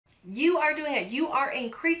You are doing it. You are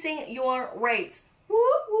increasing your rates. Whoop,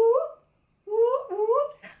 whoop, whoop,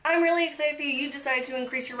 whoop. I'm really excited for you. You decided to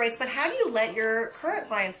increase your rates, but how do you let your current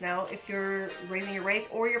clients know if you're raising your rates,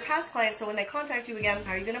 or your past clients, so when they contact you again,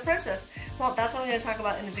 how are you going to approach this? Well, that's what I'm going to talk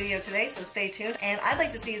about in the video today, so stay tuned. And I'd like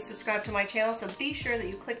to see you subscribe to my channel, so be sure that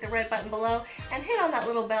you click the red button below and hit on that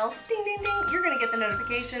little bell. Ding, ding, ding. You're going to get the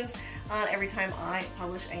notifications every time I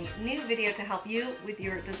publish a new video to help you with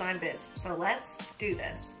your design biz. So let's do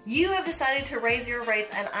this. You have decided to raise your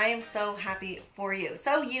rates, and I am so happy for you.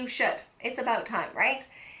 So you should. It's about time, right?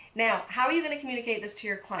 Now, how are you going to communicate this to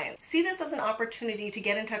your clients? See this as an opportunity to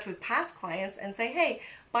get in touch with past clients and say, hey,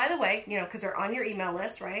 by the way, you know, because they're on your email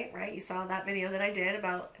list, right? You saw that video that I did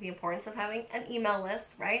about the importance of having an email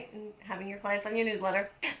list, right? And having your clients on your newsletter.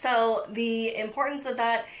 So the importance of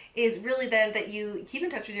that is really then that you keep in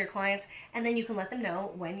touch with your clients, and then you can let them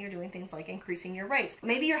know when you're doing things like increasing your rates.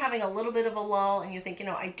 Maybe you're having a little bit of a lull and you think, you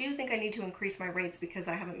know, I do think I need to increase my rates because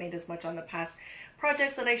I haven't made as much on the past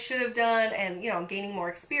projects that I should have done, and you know, I'm gaining more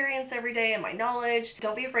experience every day and my knowledge.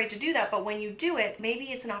 Don't be afraid to do that, but when you do it, maybe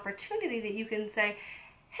it's an opportunity that you can say,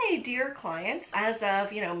 hey, dear client, as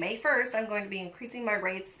of, you know, May 1st, I'm going to be increasing my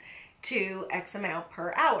rates to X amount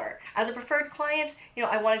per hour. As a preferred client, you know,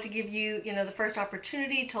 I wanted to give you, you know, the first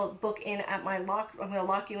opportunity to book in at my I'm going to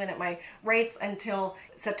lock you in at my rates until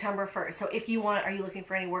September 1st. So if you want, are you looking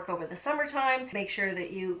for any work over the summertime? Make sure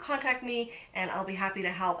that you contact me and I'll be happy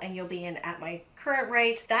to help, and you'll be in at my current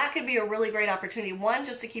rate. That could be a really great opportunity. One,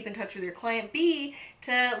 just to keep in touch with your client. B,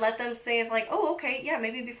 to let them say, if like, oh, okay, yeah,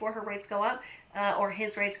 maybe before her rates go up, or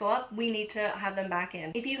his rates go up, we need to have them back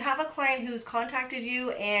in. If you have a client who's contacted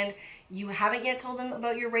you and you haven't yet told them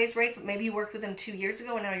about your raised rates, but maybe you worked with them 2 years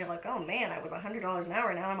ago and now you're like, oh man, I was $100 an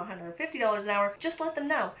hour, now I'm $150 an hour, just let them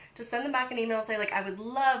know. Just send them back an email and say, like, I would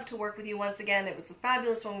love to work with you once again. It was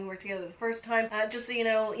fabulous when we worked together the first time. Just so you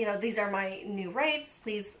know, these are my new rates.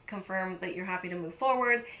 Please confirm that you're happy to move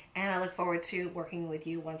forward, and I look forward to working with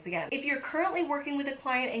you once again. If you're currently working with a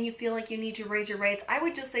client and you feel like you need to raise your rates, I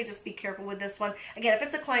would just say just be careful with this one. Again, if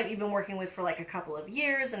it's a client that you've been working with for like a couple of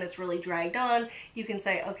years and it's really dragged on, you can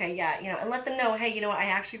say, okay, yeah, you know, and let them know, hey, you know what, I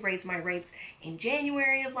actually raised my rates in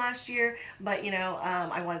January of last year, but you know,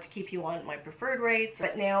 I wanted to keep you on my preferred rates,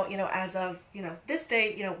 but now, you know, as of, you know, this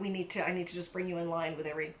date, you know, I need to just bring you in line with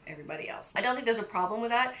everybody else. I don't think there's a problem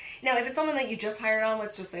with that. Now, if it's someone that you just hired on,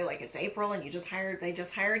 let's just say like it's April and they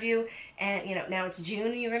just hired you, and you know, now it's June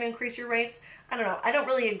and you're going to increase your rates. I don't know. I don't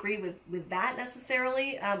really agree with that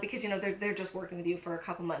necessarily, because you know, they're just working with you for a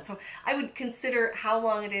couple months. So I would consider how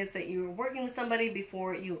long it is that you're working with somebody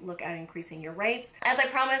before you look at increasing your rates. As I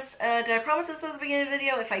promised, did I promise this at the beginning of the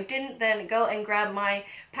video? If I didn't, then go and grab my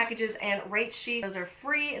packages and rate sheet. Those are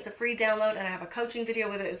free. It's a free download, and I have a coaching video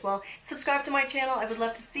with it as well. Subscribe to my channel. I would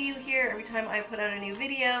love to see you here every time I put out a new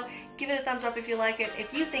video. Give it a thumbs up if you like it.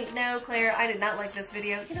 If you think, no, Claire, I did not like this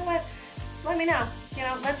video, you know what? Let me know. You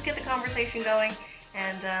know, let's get the conversation going,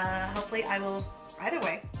 and hopefully I will, either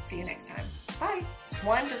way, see you next time. Bye.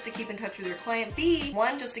 One, just to keep in touch with your client. B,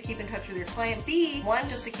 one, just to keep in touch with your client. B, one,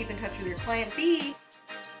 just to keep in touch with your client. B.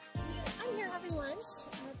 I'm here having lunch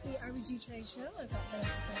at the RBG trade show. I've got the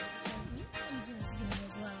surprises for you. I'm sure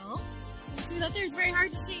it's as well. You see that there's very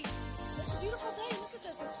hard to see. It's a beautiful day. Look at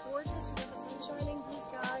this. It's gorgeous. We've got the sun shining, blue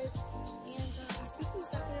skies, and speaking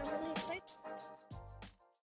of that, I'm really excited.